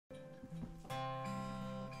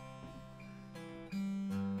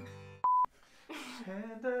And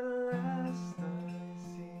at last I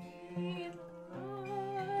see the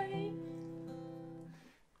light.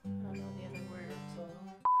 I don't know the other words.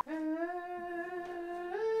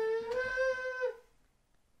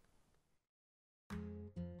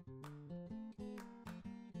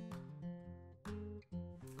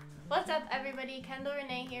 What's up, everybody? Kendall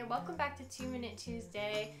Renee here. Welcome back to 2 Minute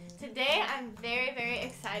Tuesday. Today I'm very, very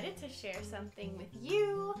excited to share something with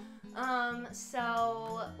you.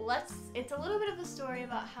 It's a little bit of a story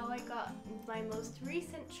about how I got my most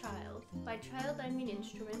recent child. By child, I mean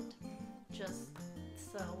instrument, just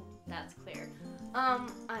so that's clear. I'm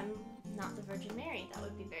not the Virgin Mary. That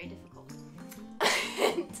would be very difficult.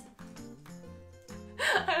 I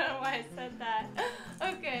don't know why I said that.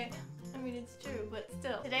 Okay. I mean, it's true, but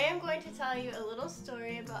still. Today I'm going to tell you a little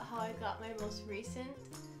story about how I got my most recent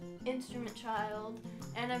instrument child,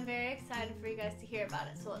 and I'm very excited for you guys to hear about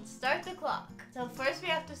it. So let's start the clock. So first we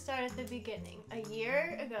have to start at the beginning. A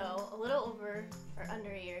year ago, a little over or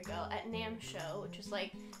under a year ago, at NAMM Show, which is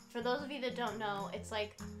like, for those of you that don't know, it's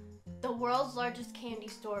like the world's largest candy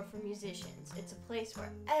store for musicians. It's a place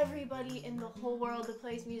where everybody in the whole world that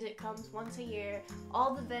plays music comes once a year.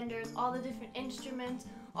 All the vendors, all the different instruments,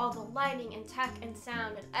 all the lighting and tech and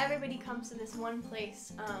sound, and everybody comes to this one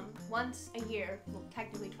place once a year, well,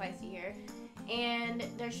 technically twice a year, and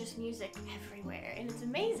there's just music everywhere, and it's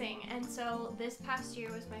amazing. And so this past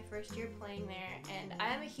year was my first year playing there, and I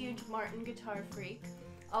am a huge Martin guitar freak.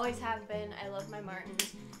 Always have been. I love my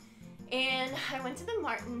Martins. And I went to the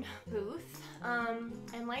Martin booth,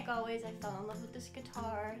 and like always, I fell in love with this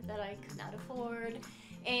guitar that I could not afford,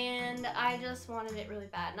 and I just wanted it really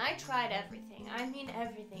bad. And I tried everything, I mean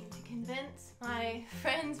everything, to convince my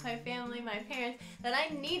friends, my family, my parents that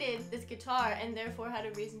I needed this guitar and therefore had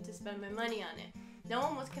a reason to spend my money on it. No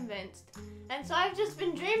one was convinced, and so I've just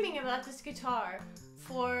been dreaming about this guitar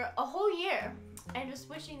for a whole year and just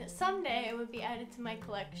wishing that someday it would be added to my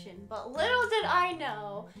collection. But little did I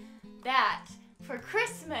know that for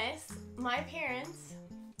Christmas, my parents,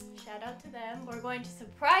 shout out to them, were going to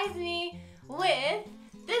surprise me with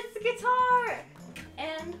this guitar.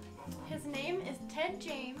 And his name is Ted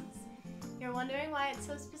James. You're wondering why it's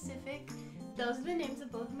so specific? Those are the names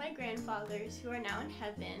of both of my grandfathers who are now in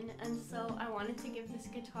heaven, and so I wanted to give this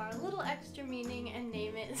guitar a little extra meaning and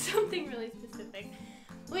name it something really specific,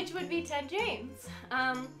 which would be Ted James.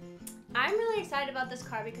 I'm really excited about this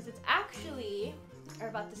car because it's actually, or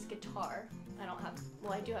about this guitar.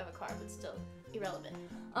 I do have a car, but still irrelevant.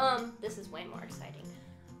 This is way more exciting.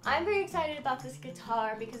 I'm very excited about this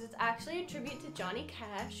guitar because it's actually a tribute to Johnny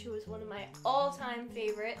Cash, who is one of my all-time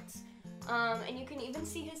favorites. And you can even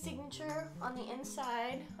see his signature on the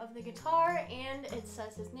inside of the guitar, and it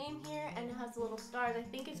says his name here, and it has little stars. I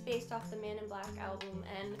think it's based off the Man in Black album,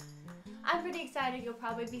 and I'm pretty excited. You'll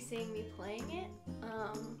probably be seeing me playing it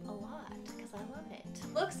a lot because I love it.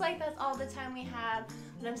 Looks like that's all the time we have,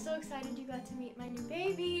 but I'm so excited you got to meet my new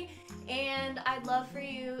baby, and I'd love for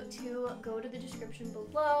you to go to the description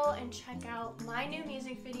below and check out my new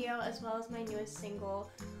music video as well as my newest single.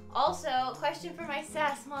 Also, question for my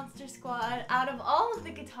Sassmonster squad: out of all of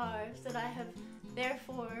the guitars that I have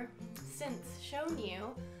therefore since shown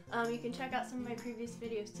you, you can check out some of my previous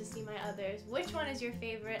videos to see my others. Which one is your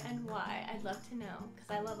favorite and why? I'd love to know because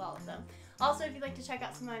I love all of them. Also, if you'd like to check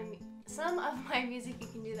out some of my music, you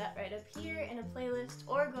can do that right up here in a playlist,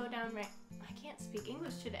 or go down right. I can't speak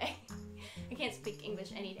English today. I can't speak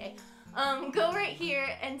English any day. Go right here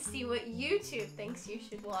and see what YouTube thinks you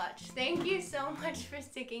should watch. Thank you so much for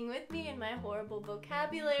sticking with me in my horrible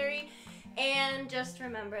vocabulary, and just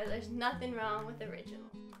remember, there's nothing wrong with original.